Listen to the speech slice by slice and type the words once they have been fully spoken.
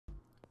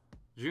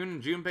June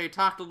and Junpei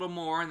talked a little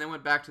more and then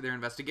went back to their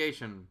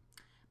investigation.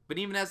 But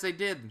even as they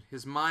did,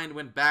 his mind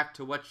went back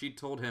to what she'd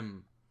told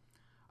him.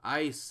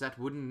 Ice that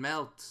wouldn't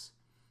melt,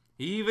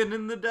 even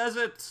in the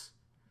desert.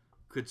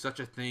 Could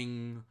such a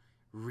thing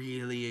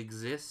really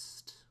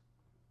exist?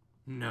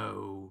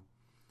 No.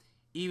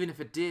 Even if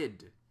it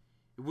did,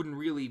 it wouldn't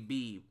really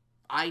be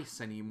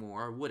ice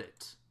anymore, would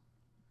it?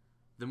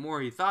 The more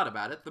he thought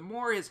about it, the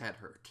more his head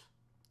hurt.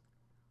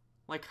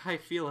 Like I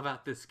feel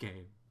about this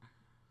game.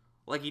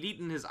 Like he'd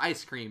eaten his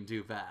ice cream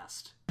too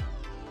fast.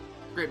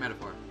 Great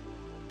metaphor.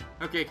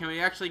 Okay, can we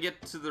actually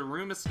get to the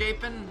room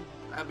escaping?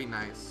 That'd be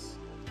nice.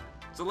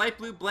 It's a light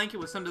blue blanket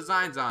with some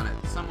designs on it.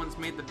 Someone's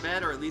made the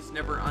bed, or at least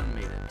never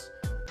unmade it.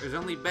 There's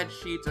only bed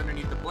sheets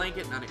underneath the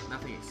blanket,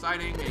 nothing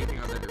exciting, anything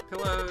other than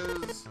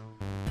pillows.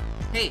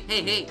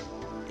 Hey,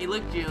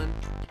 look, June.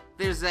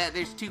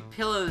 There's two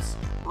pillows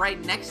right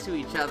next to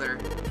each other.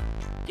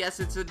 Guess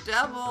it's a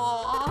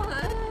double.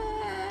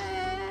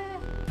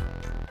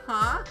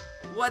 Huh?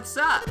 What's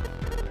up?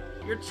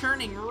 You're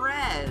turning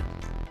red.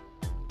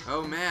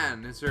 Oh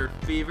man, is her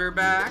fever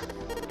back?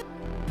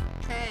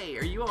 Hey,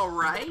 are you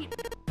alright?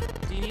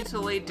 Do you need to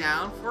lay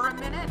down for a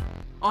minute?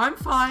 Oh, I'm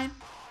fine.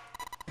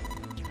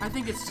 I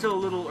think it's still a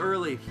little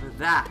early for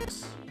that.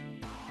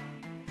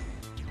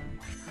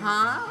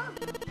 Huh?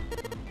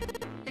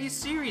 Hey,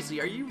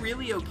 seriously, are you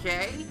really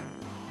okay?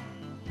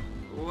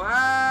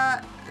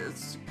 What?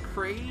 It's a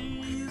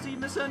crazy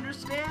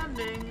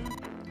misunderstanding.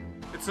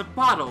 It's a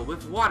bottle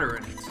with water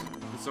in it.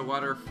 Is the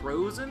water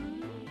frozen?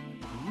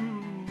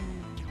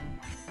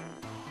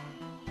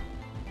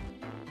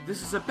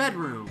 This is a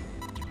bedroom.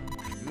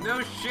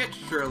 No shit,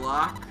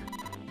 Sherlock.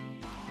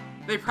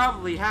 They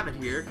probably have it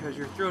here because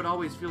your throat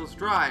always feels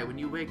dry when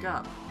you wake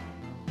up.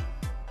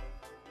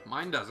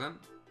 Mine doesn't.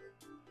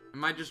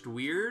 Am I just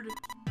weird?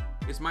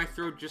 Is my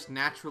throat just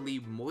naturally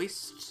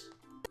moist?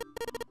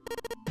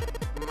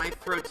 My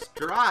throat's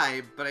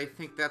dry, but I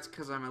think that's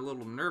because I'm a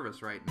little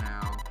nervous right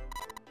now.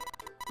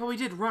 Well, we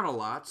did run a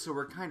lot, so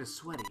we're kind of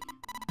sweaty.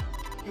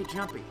 Hey,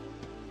 Jumpy,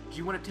 do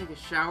you want to take a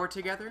shower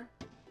together?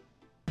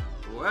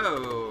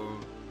 Whoa.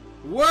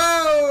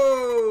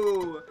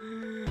 Whoa!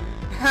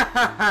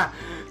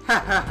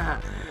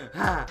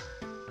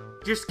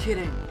 Just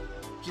kidding.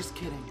 Just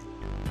kidding.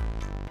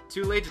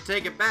 Too late to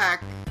take it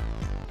back.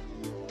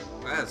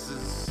 This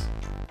is...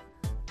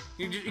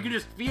 You can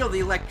just feel the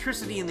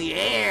electricity in the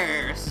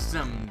air. This is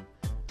some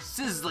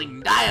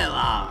sizzling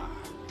dialogue.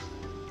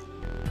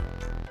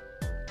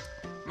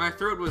 My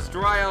throat was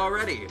dry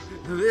already.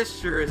 This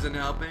sure isn't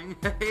helping.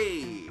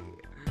 Hey.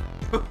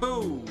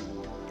 Ho-ho.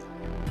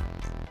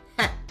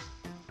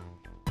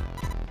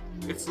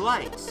 It's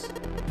light.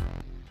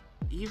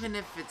 Even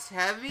if it's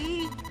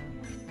heavy?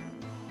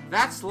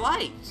 That's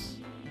light.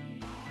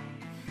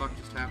 Fuck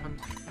just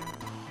happened?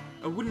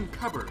 A wooden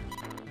cupboard.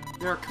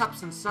 There are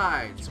cups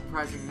inside,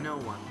 surprising no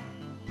one.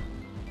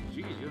 Jeez,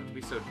 you don't have to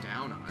be so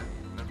down on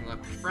it. Nothing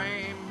left to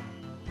frame.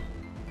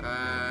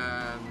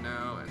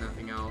 No, and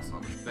nothing else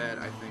on the bed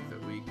I think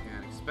that we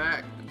can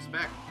inspect.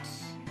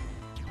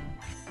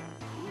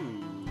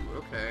 Ooh,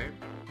 okay.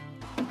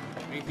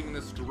 Anything in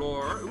this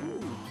drawer?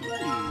 Ooh, key.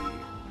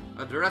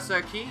 A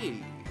dresser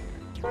key.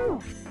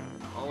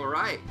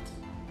 Alright.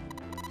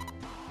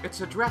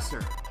 It's a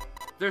dresser.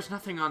 There's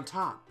nothing on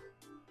top.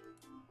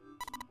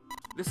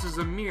 This is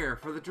a mirror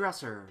for the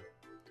dresser.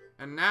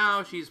 And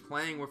now she's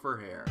playing with her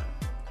hair.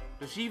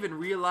 Does she even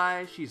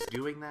realize she's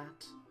doing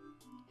that?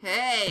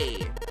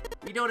 Hey!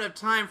 We don't have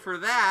time for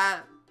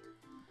that.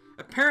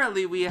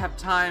 Apparently we have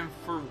time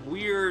for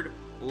weird,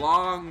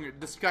 long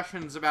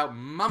discussions about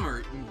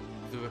mummies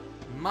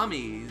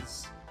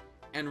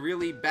and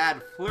really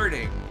bad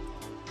flirting.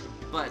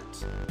 But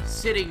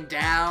sitting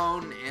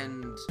down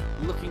and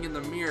looking in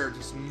the mirror,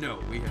 just no,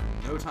 we have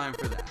no time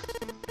for that.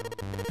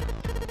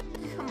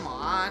 Come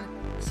on.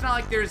 It's not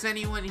like there's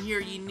anyone here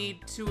you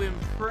need to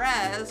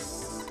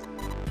impress.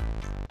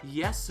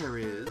 Yes, there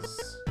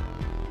is.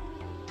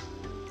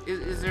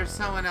 Is there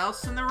someone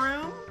else in the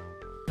room?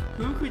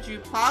 Who could you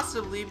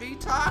possibly be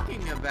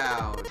talking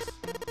about?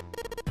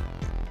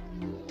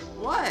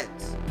 What?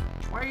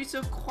 Why are you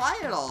so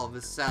quiet all of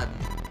a sudden?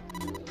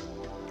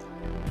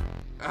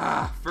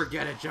 Ah,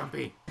 forget it,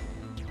 Jumpy.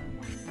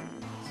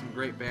 Some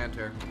great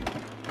banter.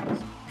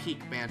 Some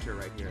peak banter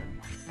right here.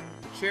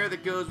 The chair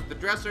that goes with the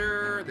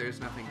dresser. There's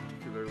nothing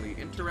particularly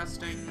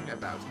interesting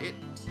about it.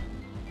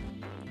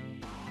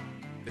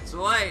 It's a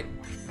light.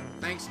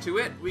 Thanks to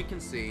it, we can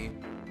see.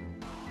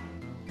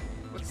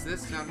 What's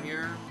this down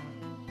here?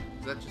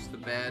 Is that just the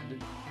bed?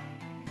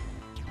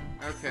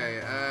 Okay,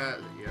 yeah,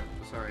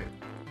 sorry.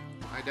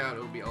 I doubt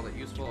it'll be all that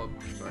useful.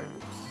 I'm sorry,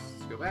 oops.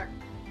 Let's go back.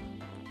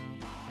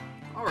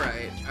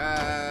 Alright,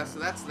 so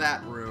that's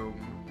that room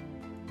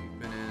we've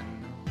been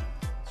in.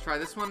 Let's try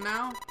this one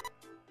now.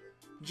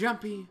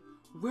 Jumpy,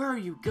 where are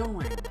you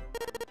going?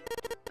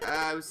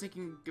 I was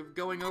thinking of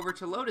going over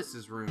to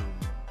Lotus's room.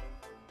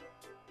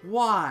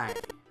 Why?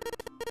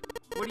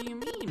 What do you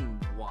mean,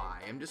 why?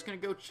 I'm just gonna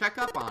go check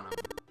up on him.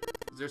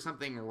 Is there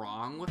something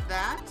wrong with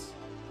that?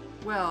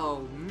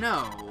 Well,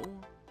 no.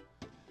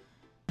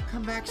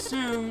 come back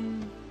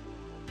soon.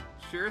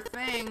 Sure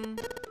thing.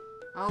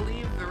 I'll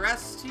leave the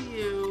rest to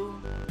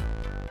you.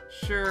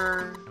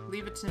 Sure,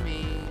 leave it to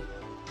me.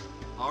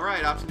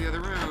 Alright, off to the other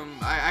room.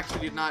 I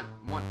actually did not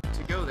want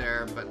to go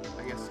there, but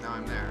I guess now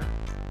I'm there.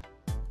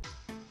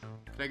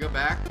 Can I go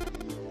back?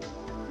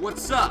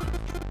 What's up?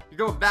 You're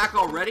going back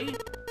already?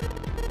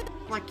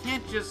 Well, I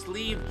can't just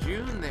leave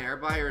June there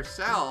by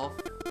herself.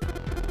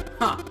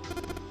 Huh.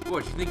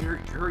 What, you think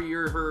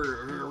you're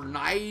her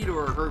knight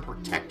or her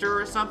protector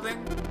or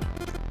something?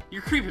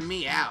 You're creeping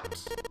me out.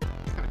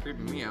 Kind of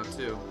creeping me out,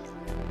 too.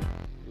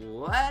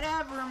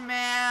 Whatever,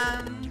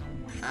 man.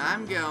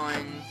 I'm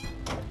going.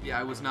 Yeah,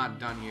 I was not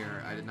done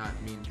here. I did not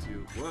mean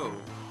to. Whoa.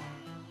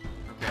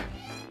 Okay.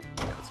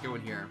 Yeah, let's go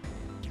in here.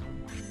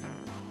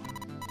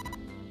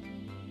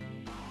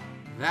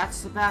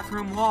 That's the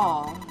bathroom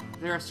wall.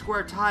 There are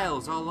square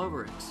tiles all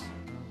over it.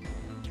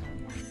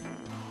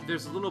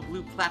 There's a little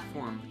blue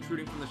platform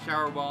protruding from the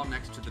shower wall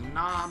next to the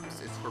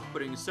knobs. It's for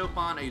putting soap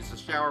on. I used the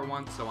shower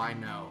once, so I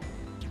know.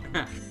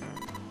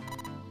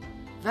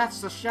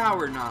 That's the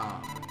shower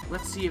knob.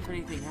 Let's see if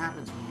anything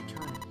happens when you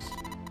turn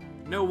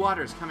it. No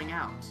water's coming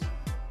out.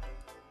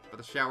 But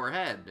the shower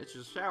head. It's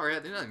just a shower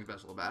head. There's nothing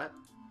special about it.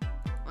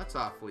 That's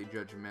awfully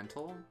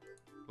judgmental.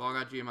 We've all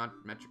got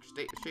geometric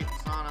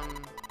shapes on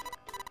them.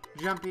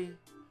 Jumpy,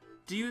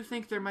 do you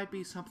think there might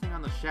be something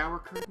on the shower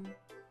curtain?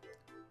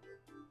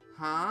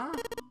 Huh?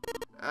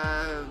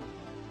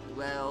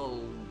 Well,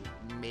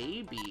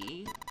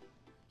 maybe.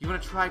 You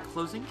want to try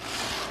closing?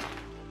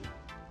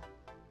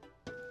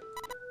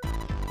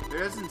 There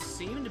doesn't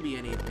seem to be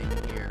anything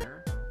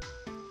here.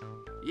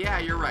 Yeah,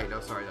 you're right.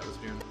 Oh, sorry, that was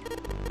June.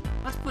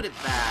 Let's put it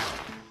back.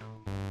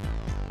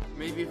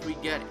 Maybe if we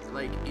get,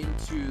 like,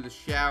 into the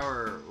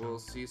shower, we'll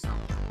see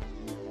something.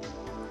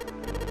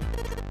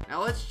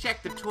 Now let's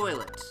check the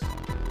toilet.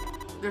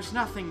 There's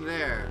nothing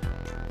there.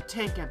 The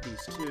tank empties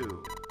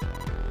too.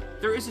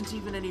 There isn't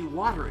even any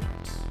water in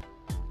it.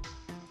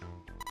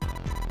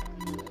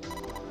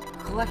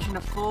 A collection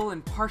of full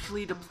and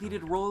partially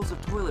depleted rolls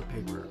of toilet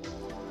paper.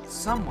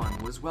 Someone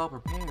was well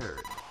prepared.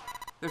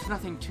 There's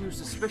nothing too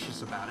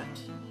suspicious about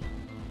it.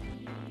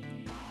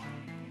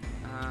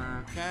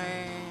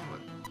 Okay.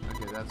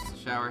 Okay, that's the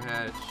shower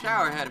head.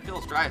 Shower head, it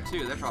feels dry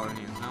too. That probably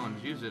means no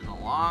one's used it in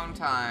a long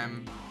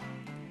time.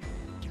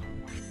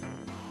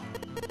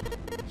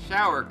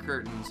 Shower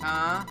curtains,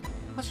 huh?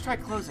 Let's try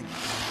closing it.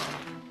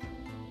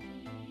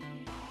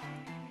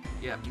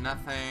 Yep,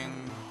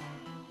 nothing.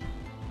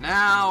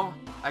 Now,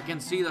 I can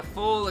see the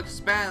full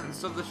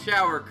expanse of the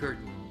shower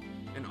curtain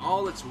in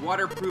all its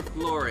waterproof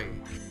glory.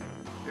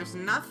 There's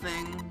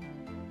nothing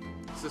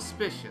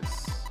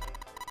suspicious.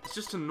 It's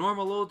just a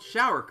normal old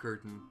shower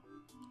curtain.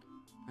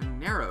 A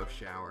narrow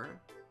shower.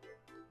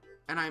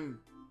 And I'm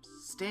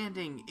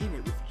standing in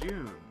it with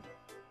June.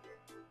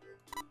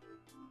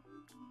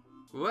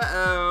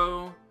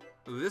 Whoa!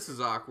 This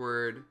is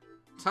awkward.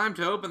 Time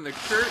to open the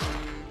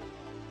curtain.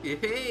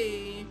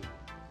 Yay!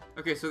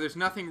 Okay, so there's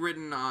nothing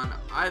written on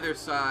either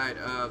side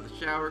of the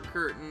shower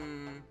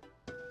curtain.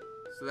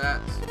 So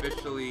that's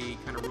officially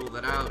kind of ruled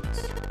that out.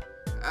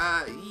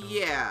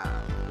 Yeah.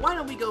 Why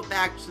don't we go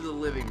back to the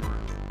living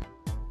room?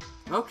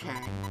 Okay,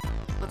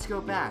 let's go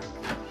back.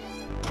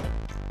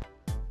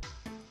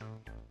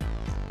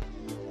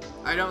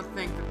 I don't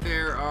think that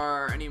there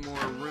are any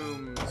more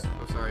rooms.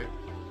 Oh, sorry.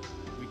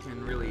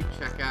 Can really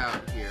check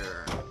out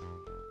here.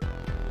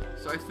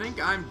 So I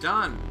think I'm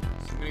done.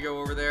 So I'm gonna go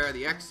over there.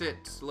 The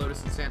exit.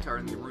 Lotus and Santa are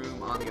in the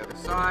room on the other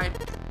side.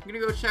 I'm gonna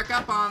go check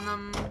up on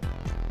them.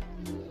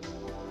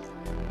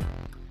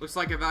 Looks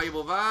like a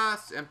valuable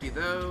vase. Empty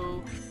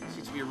though.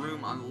 Seems to be a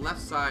room on the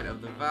left side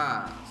of the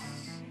vase.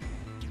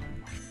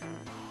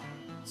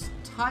 It's a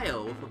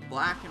tile with a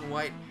black and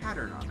white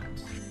pattern on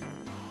it.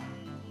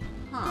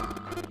 Huh.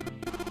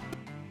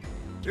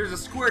 There's a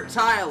square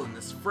tile in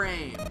this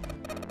frame.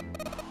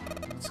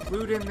 It's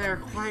glued in there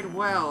quite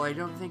well. I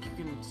don't think you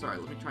can... Sorry,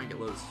 let me try and get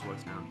Lotus's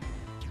voice now.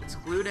 It's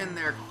glued in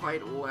there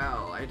quite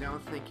well. I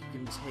don't think you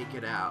can take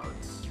it out.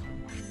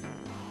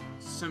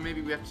 So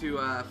maybe we have to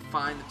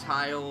find the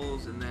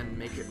tiles and then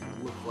make it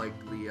look like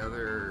the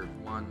other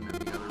one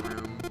in the other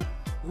room.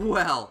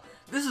 Well,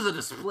 this is a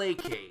display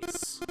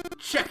case.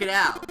 Check it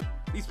out.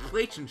 These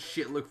plates and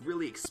shit look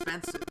really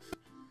expensive.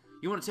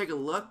 You want to take a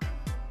look?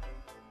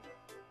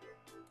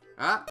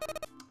 Ah,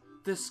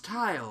 this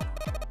tile.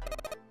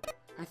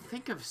 I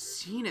think I've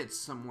seen it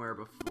somewhere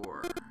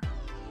before.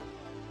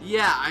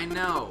 Yeah, I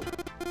know.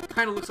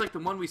 Kind of looks like the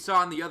one we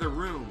saw in the other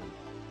room.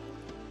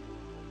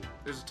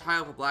 There's a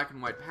tile with a black and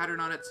white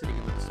pattern on it sitting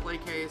in the display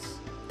case.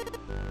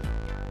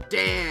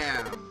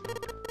 Damn!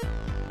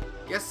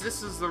 Guess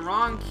this is the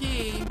wrong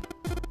key.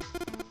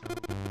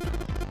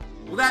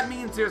 Well, that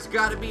means there's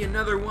gotta be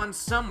another one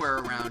somewhere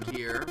around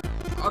here.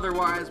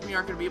 Otherwise, we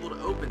aren't gonna be able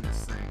to open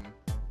this thing.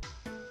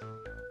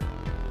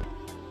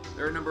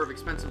 There are a number of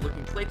expensive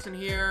looking plates in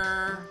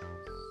here.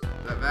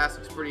 That vase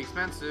looks pretty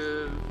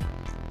expensive.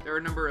 There are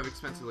a number of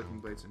expensive looking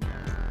plates in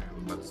here.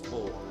 What about this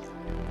bowl?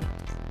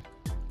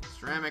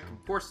 Ceramic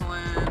and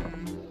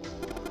porcelain.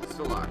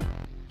 Still locked.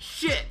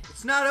 Shit,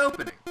 it's not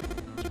opening.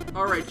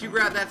 Alright, you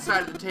grab that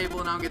side of the table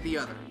and I'll get the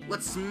other.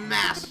 Let's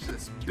smash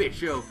this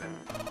bitch open.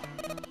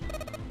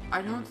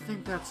 I don't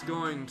think that's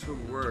going to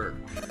work.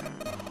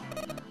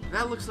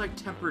 That looks like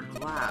tempered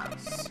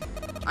glass.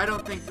 I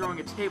don't think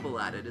throwing a table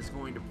at it is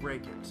going to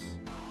break it.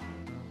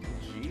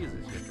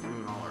 Jesus, you have to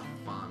ruin all our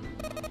fun.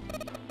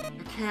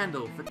 A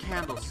candle for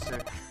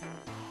candlestick.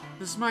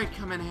 This might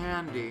come in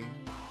handy.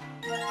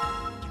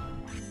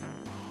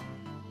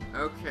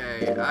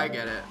 Okay, I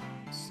get it.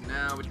 So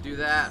now we do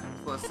that,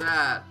 plus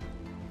that.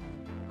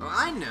 Oh,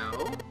 I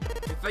know.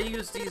 If I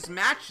use these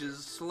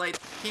matches to light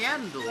the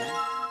candle...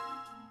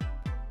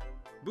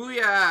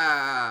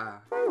 Booyah!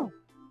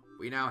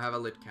 We now have a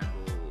lit candle.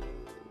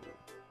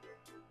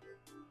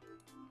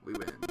 We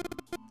win.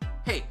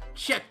 Hey,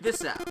 check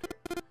this out.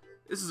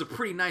 This is a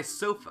pretty nice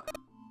sofa.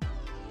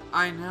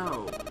 I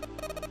know.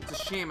 It's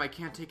a shame I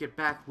can't take it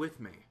back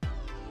with me.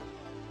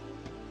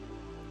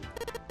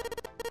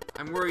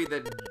 I'm worried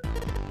that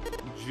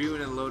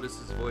June and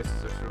Lotus's voices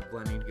are sort of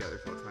blending together,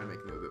 so I'll try to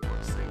make them a bit more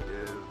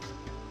distinctive.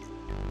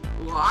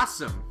 Ooh,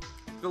 awesome!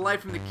 The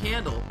light from the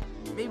candle.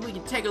 Maybe we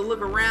can take a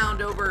look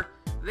around over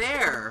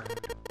there.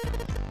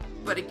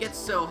 But it gets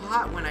so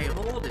hot when I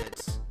hold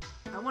it.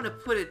 I want to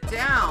put it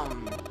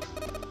down.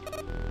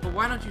 But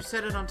why don't you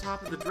set it on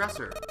top of the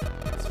dresser?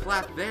 It's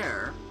flat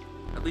there.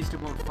 At least it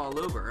won't fall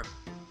over.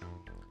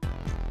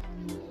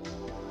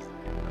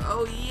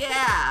 Oh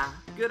yeah!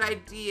 Good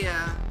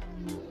idea.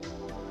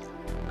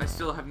 I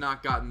still have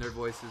not gotten their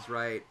voices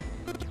right.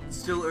 It's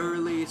still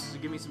early, so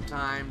give me some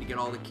time to get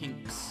all the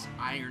kinks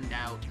ironed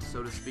out,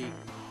 so to speak.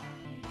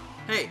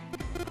 Hey!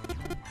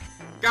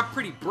 Got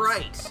pretty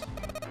bright!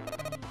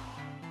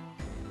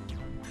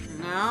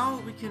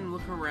 Now we can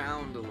look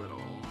around a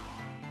little.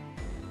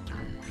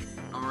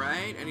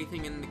 Alright,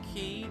 anything in the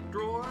key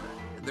drawer?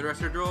 The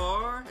dresser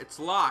drawer? It's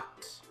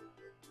locked.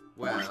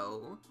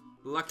 Well,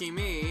 lucky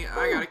me,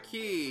 I got a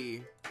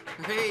key.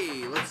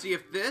 Hey, let's see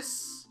if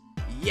this...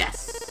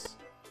 Yes!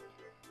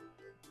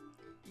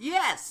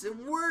 Yes, it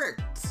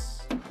worked!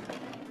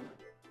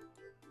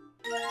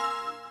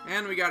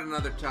 And we got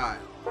another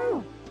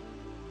tile.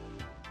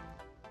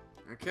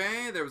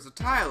 Okay, there was a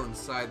tile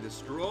inside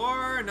this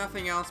drawer.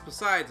 Nothing else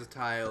besides a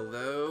tile,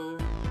 though.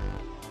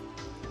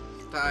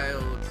 This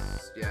tile,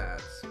 yeah,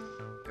 it's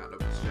got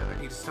open shit. I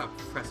need to stop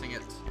pressing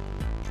it.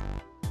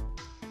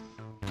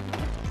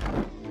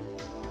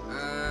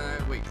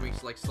 Wait, can we,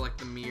 like, select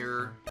the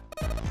mirror?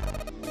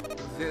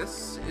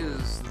 This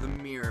is the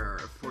mirror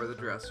for the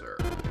dresser.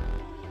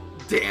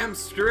 Damn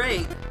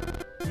straight!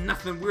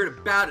 Nothing weird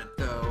about it,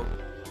 though.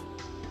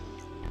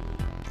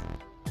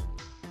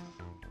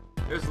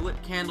 There's a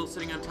lit candle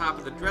sitting on top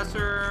of the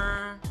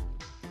dresser.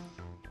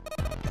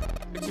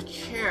 It's a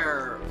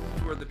chair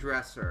for the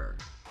dresser.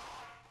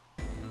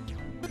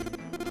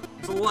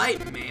 It's a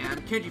light,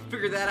 man. Can't you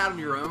figure that out on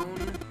your own?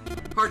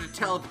 Hard to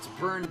tell if it's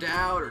burned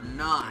out or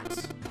not.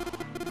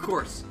 Of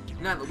course,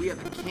 now that we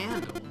have the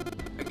candle,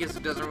 I guess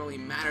it doesn't really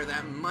matter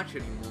that much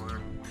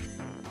anymore.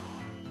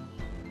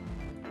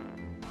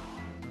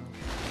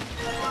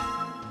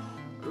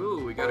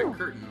 Ooh, we got a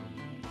curtain.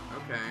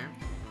 Okay.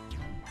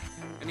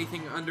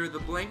 Anything under the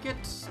blanket?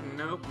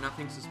 Nope,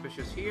 nothing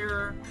suspicious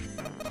here.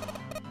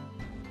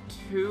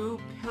 2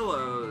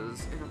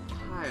 pillows in a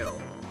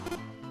pile.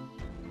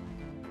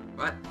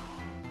 What?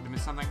 Did I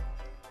miss something?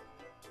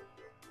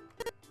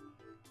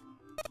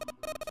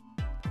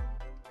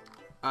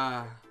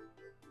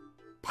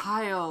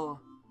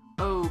 Pile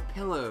o'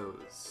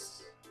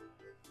 pillows.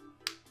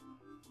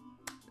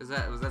 Was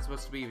that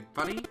supposed to be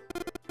funny?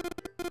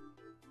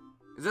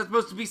 Is that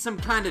supposed to be some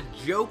kind of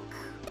joke?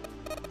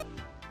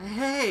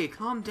 Hey,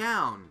 calm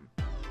down.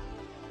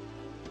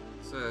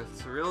 It's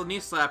a real knee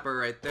slapper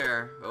right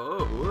there.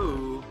 Oh,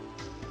 ooh.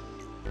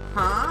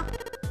 Huh?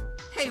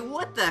 Hey,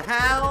 what the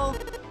hell?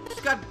 It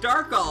just got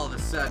dark all of a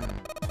sudden.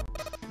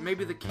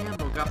 Maybe the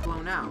candle got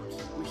blown out.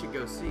 We should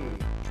go see.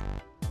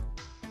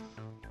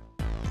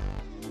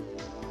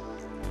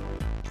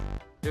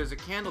 There's a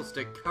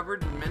candlestick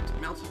covered in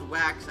melted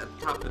wax at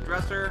the top of the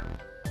dresser.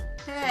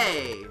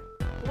 Hey,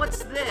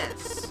 what's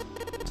this?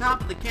 The top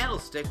of the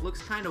candlestick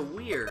looks kind of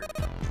weird.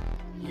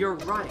 You're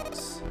right.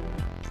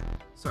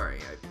 Sorry,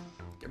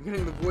 I'm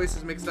getting the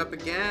voices mixed up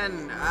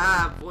again.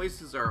 Ah,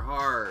 voices are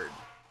hard.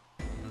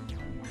 What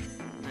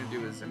I'm gonna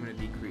do is I'm gonna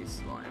decrease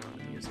the volume of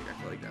the music.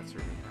 I feel like that's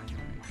sort of impacting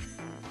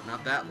me.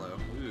 Not that low.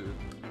 Ooh.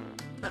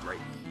 That right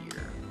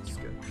here. That's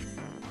good.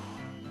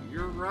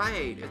 You're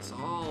right. It's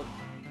all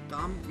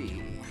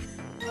bumpy.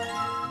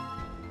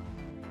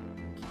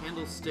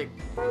 Candlestick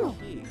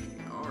key.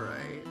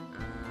 Alright.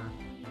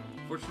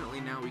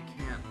 Fortunately now we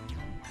can't.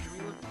 Can we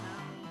look now?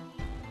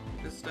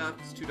 This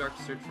stuff is too dark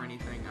to search for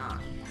anything. Ah,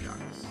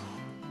 shucks.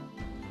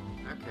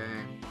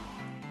 Okay.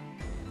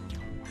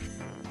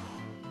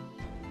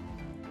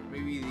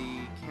 Maybe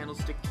the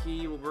candlestick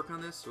key will work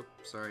on this?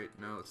 Oops, sorry.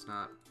 No, it's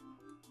not.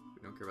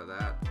 We don't care about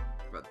that.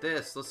 Care about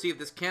this. Let's see if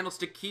this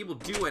candlestick key will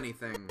do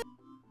anything.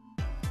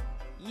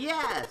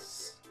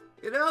 Yes!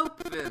 It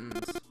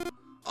opens!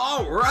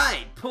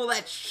 Alright! Pull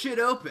that shit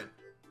open!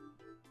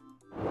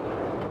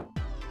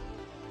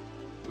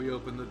 We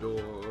open the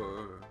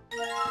door.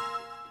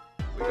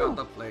 We got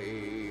the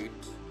plate.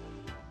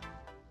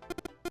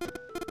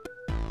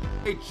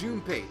 Hey,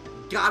 Junpei,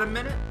 got a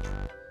minute?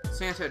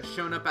 Santa had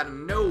shown up out of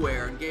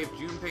nowhere and gave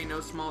Junpei no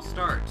small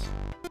start.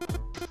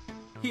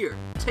 Here,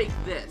 take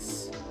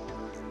this.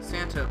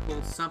 Santa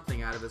pulled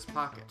something out of his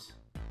pocket.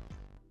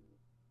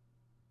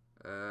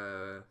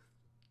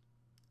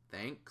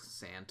 Thanks,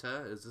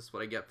 Santa. Is this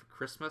what I get for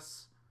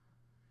Christmas?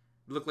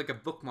 It looked like a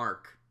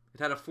bookmark. It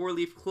had a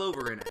 4-leaf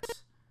clover in it.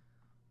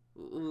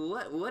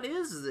 What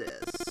is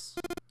this?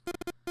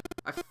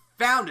 I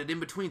found it in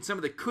between some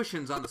of the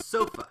cushions on the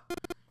sofa.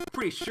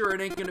 Pretty sure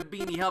it ain't gonna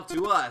be any help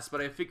to us, but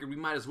I figured we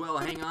might as well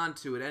hang on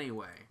to it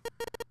anyway.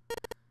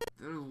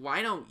 Then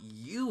why don't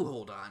you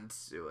hold on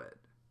to it?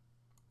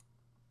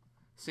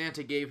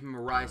 Santa gave him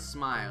a wry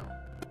smile.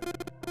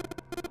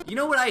 You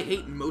know what I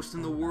hate most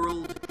in the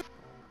world?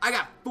 I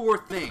got 4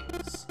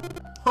 things.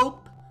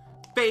 Hope,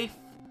 faith,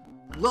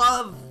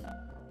 love,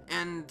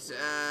 and,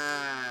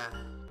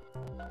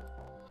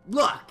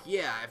 luck.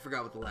 Yeah, I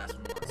forgot what the last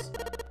one was.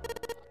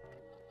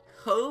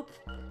 Hope,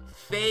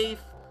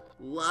 faith,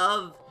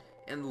 love,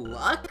 and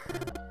luck?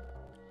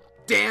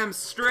 Damn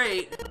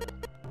straight.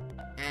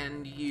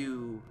 And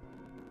you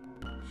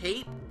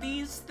hate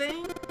these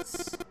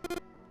things?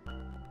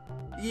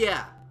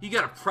 Yeah, you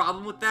got a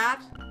problem with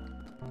that?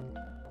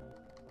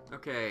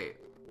 Okay.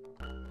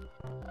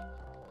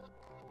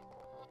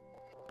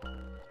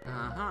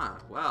 Uh-huh.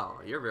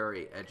 Well, you're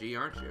very edgy,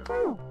 aren't you?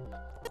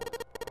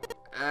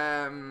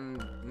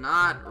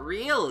 Not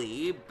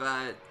really,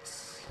 but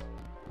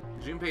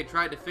Junpei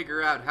tried to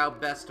figure out how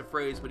best to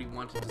phrase what he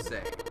wanted to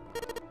say.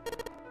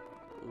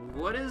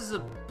 What does a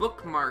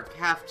bookmark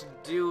have to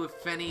do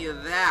with any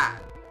of that?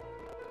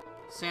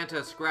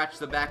 Santa scratched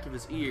the back of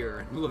his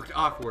ear and looked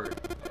awkward.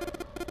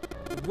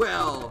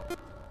 Well,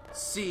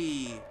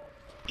 see,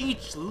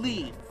 each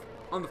leaf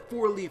on the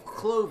 4-leaf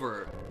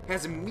clover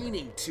has a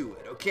meaning to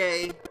it,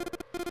 okay?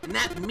 And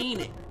that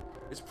meaning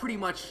is pretty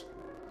much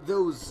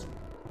those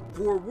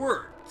 4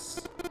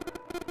 words.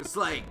 It's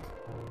like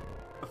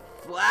a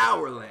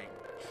flower language.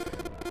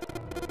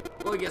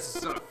 Well, I guess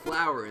it's not a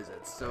flower, is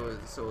it? So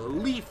a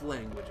leaf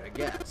language, I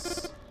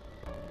guess.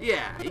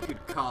 Yeah, you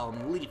could call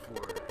them leaf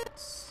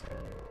words.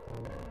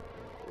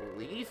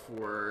 Leaf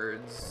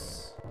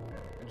words?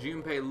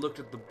 Junpei looked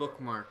at the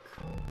bookmark.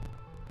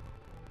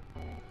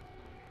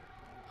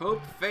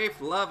 Hope, faith,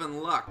 love,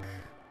 and luck.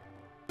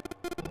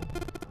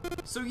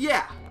 So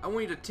yeah, I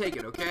want you to take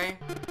it, okay?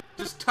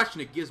 Just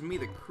touching it gives me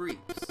the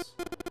creeps.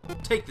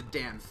 Take the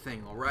damn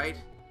thing, alright?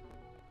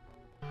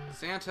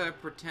 Santa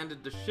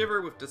pretended to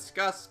shiver with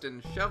disgust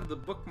and shoved the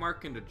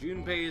bookmark into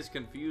Junpei's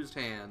confused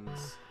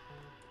hands.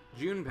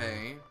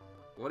 Junpei,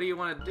 what do you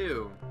want to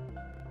do?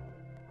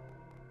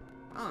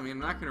 Well, I mean, I'm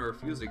not going to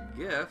refuse a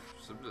gift.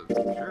 So,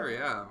 sure,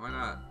 yeah, why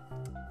not?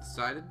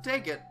 Decided to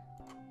take it.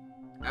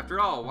 After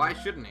all, why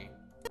shouldn't he?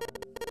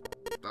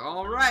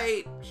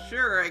 Alright,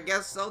 sure, I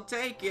guess I'll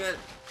take it.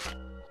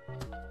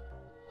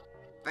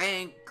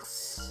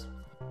 Thanks.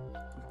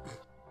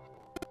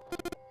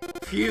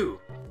 Phew.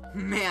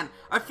 Man,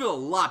 I feel a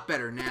lot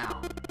better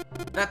now.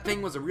 That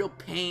thing was a real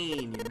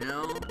pain, you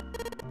know?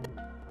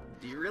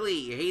 Do you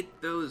really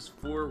hate those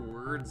 4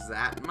 words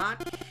that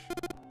much?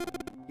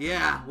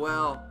 Yeah,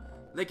 well,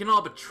 they can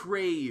all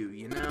betray you,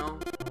 you know?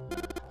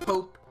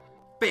 Hope,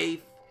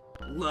 faith,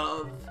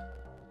 love,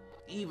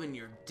 even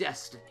your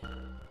destiny.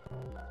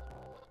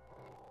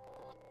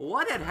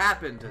 What had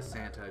happened to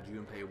Santa,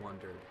 Junpei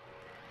wondered.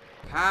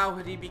 How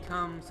had he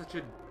become such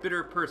a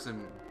bitter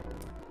person?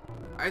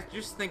 I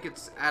just think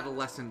it's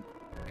adolescent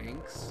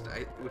angst.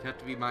 It would have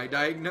to be my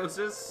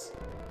diagnosis.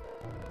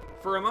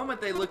 For a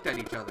moment they looked at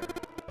each other.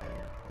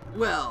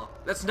 Well,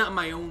 that's not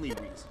my only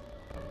reason.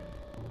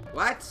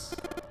 What?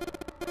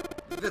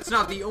 That's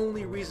not the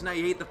only reason I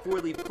hate the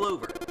 4-leaf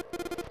clover.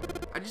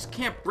 I just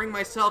can't bring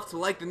myself to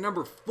like the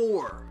number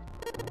 4.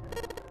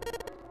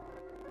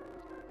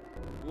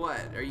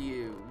 What, are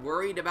you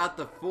worried about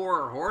the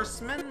 4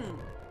 horsemen?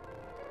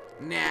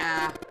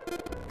 Nah.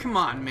 Come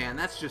on, man,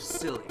 that's just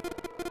silly.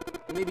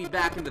 Maybe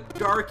back in the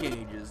Dark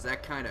Ages,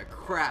 that kind of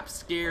crap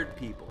scared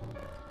people.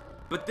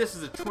 But this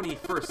is the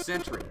 21st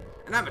century,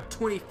 and I'm a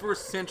 21st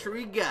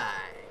century guy.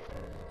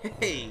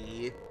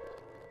 Hey.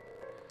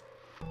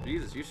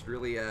 Jesus, you should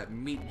really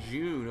meet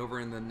June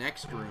over in the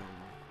next room.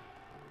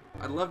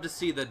 I'd love to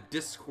see the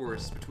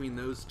discourse between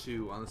those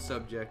two on the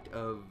subject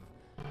of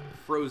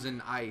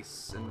frozen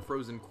ice and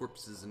frozen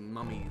corpses and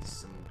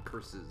mummies and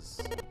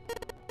curses.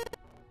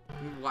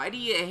 Why do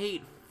you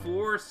hate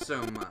 4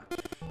 so much?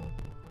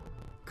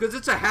 Because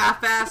it's a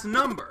half-ass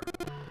number.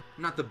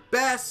 Not the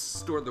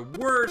best or the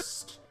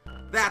worst.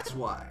 That's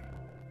why.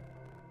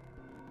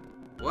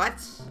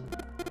 What?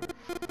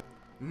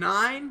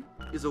 9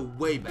 is a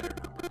way better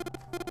number.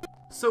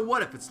 So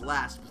what if it's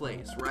last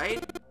place,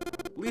 right?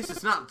 At least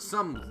it's not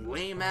some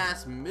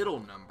lame-ass middle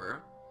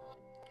number.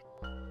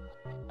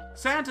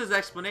 Santa's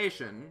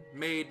explanation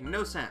made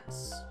no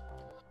sense.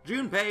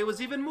 Junpei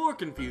was even more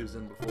confused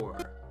than before.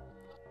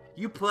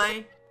 You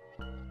play?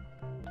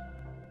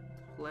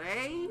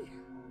 Play?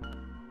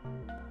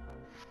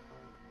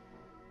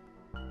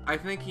 I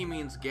think he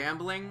means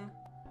gambling.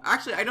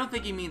 Actually, I don't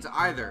think he means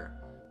either.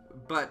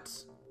 But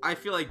I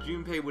feel like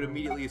Junpei would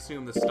immediately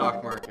assume the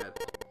stock market.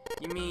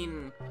 You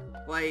mean,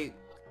 like,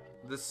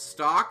 the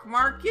stock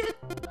market?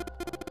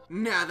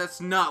 Nah,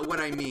 that's not what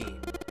I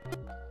mean.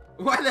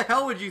 Why the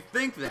hell would you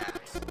think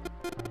that?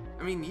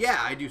 I mean, yeah,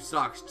 I do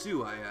stocks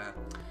too.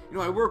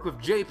 I work with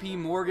JP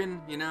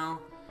Morgan, you know.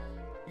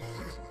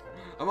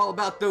 I'm all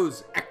about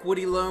those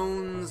equity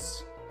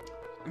loans.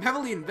 I'm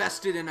heavily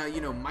invested in,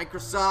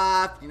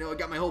 Microsoft. I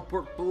got my whole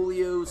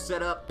portfolio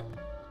set up.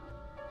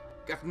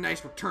 Got a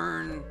nice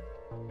return.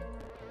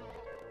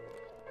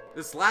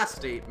 This last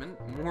statement,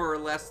 more or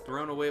less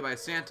thrown away by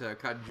Santa,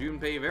 caught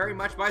Junpei very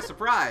much by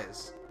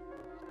surprise.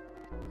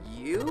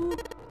 You?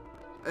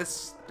 A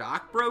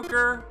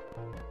stockbroker?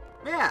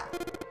 Yeah.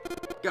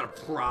 Got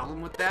a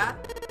problem with that?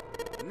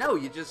 No,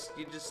 you just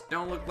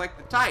don't look like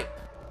the type.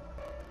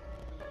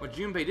 What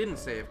Junpei didn't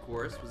say, of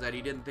course, was that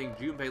he didn't think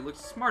Junpei looked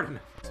smart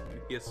enough to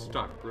be a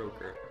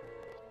stockbroker.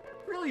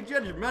 Really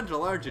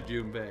judgmental, aren't you,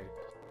 Junpei?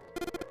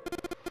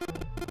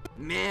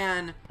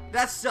 Man,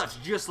 that stuff's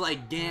just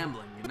like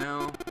gambling, you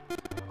know?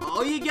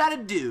 All you gotta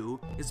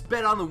do is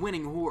bet on the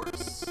winning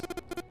horse.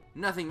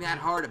 Nothing that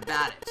hard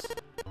about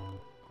it.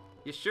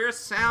 You sure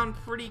sound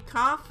pretty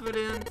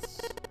confident.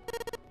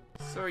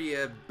 So are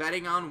you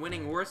betting on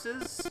winning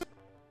horses?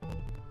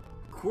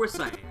 Of course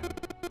I am.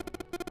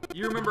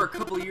 You remember a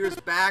couple years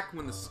back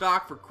when the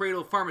stock for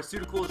Cradle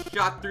Pharmaceuticals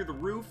shot through the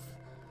roof?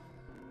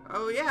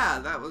 Oh yeah,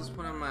 that was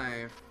one of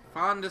my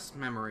fondest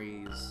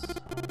memories.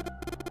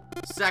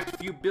 Sacked a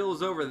few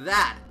bills over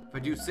that, if I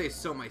do say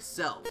so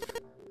myself.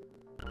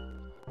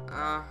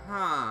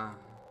 Uh-huh.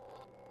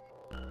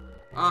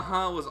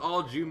 Uh-huh was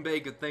all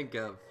Junpei could think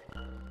of.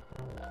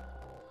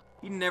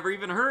 He never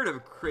even heard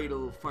of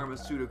Cradle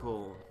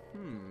Pharmaceutical.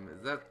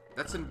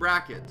 That's in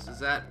brackets. Is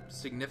that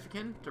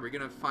significant? Are we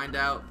gonna find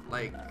out,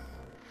 like...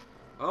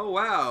 Oh,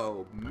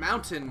 wow.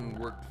 Mountain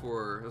worked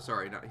for... Oh,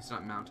 sorry, he's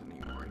not Mountain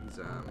anymore. He's,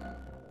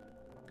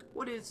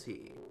 what is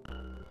he?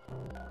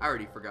 I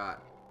already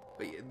forgot.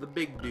 But yeah, the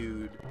big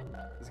dude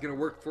is gonna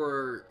work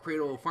for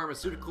Cradle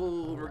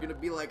Pharmaceutical, and we're gonna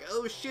be like,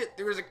 oh shit,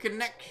 there was a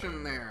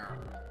connection there.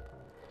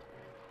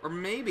 Or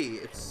maybe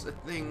it's a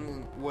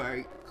thing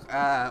where,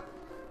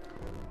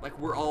 like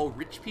we're all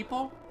rich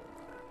people.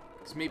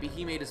 So maybe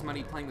he made his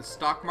money playing the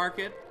stock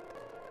market.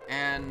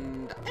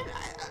 And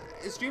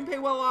is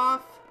Junpei well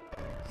off?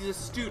 He's a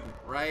student,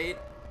 right?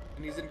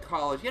 And he's in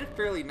college. He had a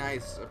fairly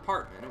nice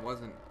apartment. It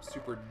wasn't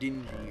super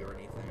dingy or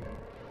anything.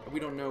 We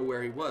don't know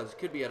where he was.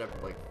 Could be at a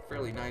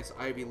fairly nice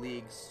Ivy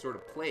League sort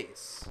of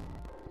place.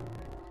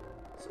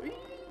 So he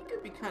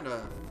could be kind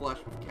of flush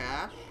with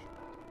cash.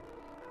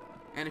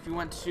 And if you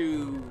went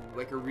to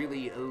like a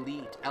really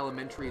elite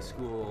elementary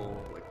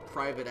school, like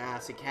private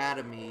ass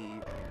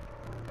academy,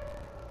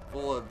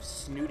 full of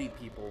snooty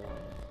people,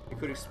 it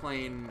could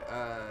explain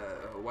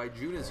why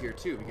June is here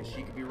too, because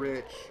she could be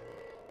rich.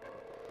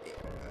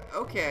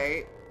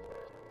 Okay,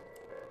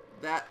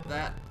 that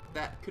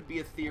could be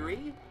a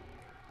theory.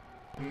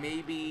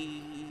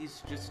 Maybe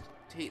he's just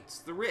hates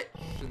the rich,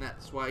 and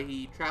that's why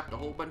he trapped a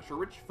whole bunch of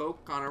rich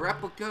folk on a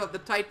replica of the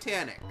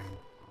Titanic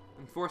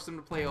and forced them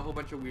to play a whole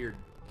bunch of weird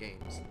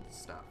games and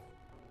stuff.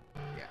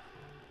 Yeah,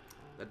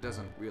 that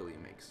doesn't really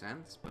make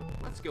sense, but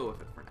let's go with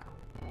it for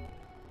now.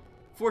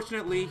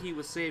 Fortunately, he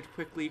was saved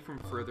quickly from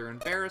further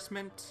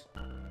embarrassment.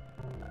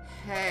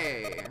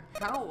 Hey,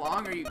 how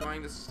long are you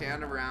going to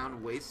stand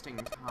around wasting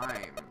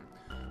time?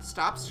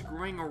 Stop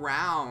screwing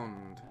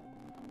around.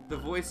 The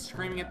voice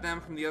screaming at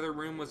them from the other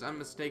room was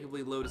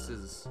unmistakably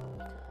Lotus's.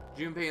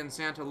 Junpei and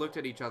Santa looked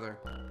at each other.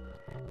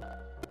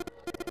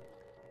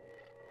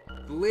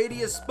 The lady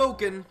has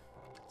spoken.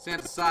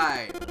 Santa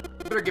sighed.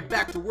 Better get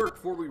back to work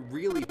before we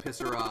really piss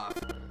her off.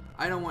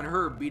 I don't want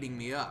her beating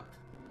me up.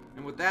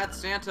 And with that,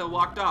 Santa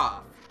walked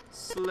off.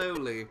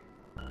 Slowly.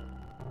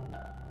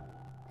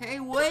 Hey,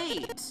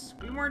 wait!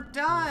 We weren't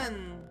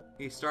done!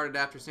 He started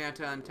after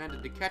Santa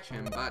intended to catch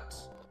him, but...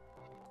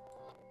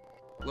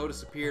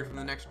 Lotus appeared from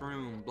the next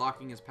room,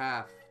 blocking his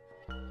path.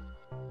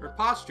 Her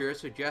posture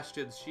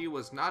suggested she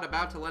was not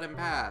about to let him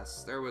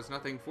pass. There was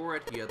nothing for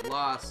it, he had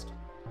lost.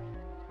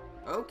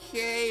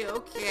 Okay,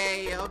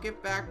 I'll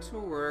get back to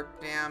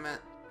work, damn it.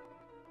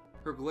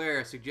 Her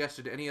glare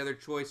suggested any other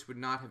choice would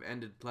not have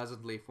ended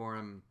pleasantly for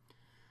him.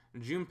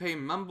 Junpei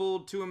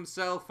mumbled to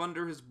himself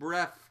under his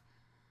breath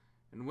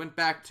and went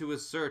back to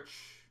his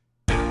search.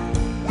 We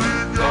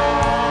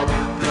got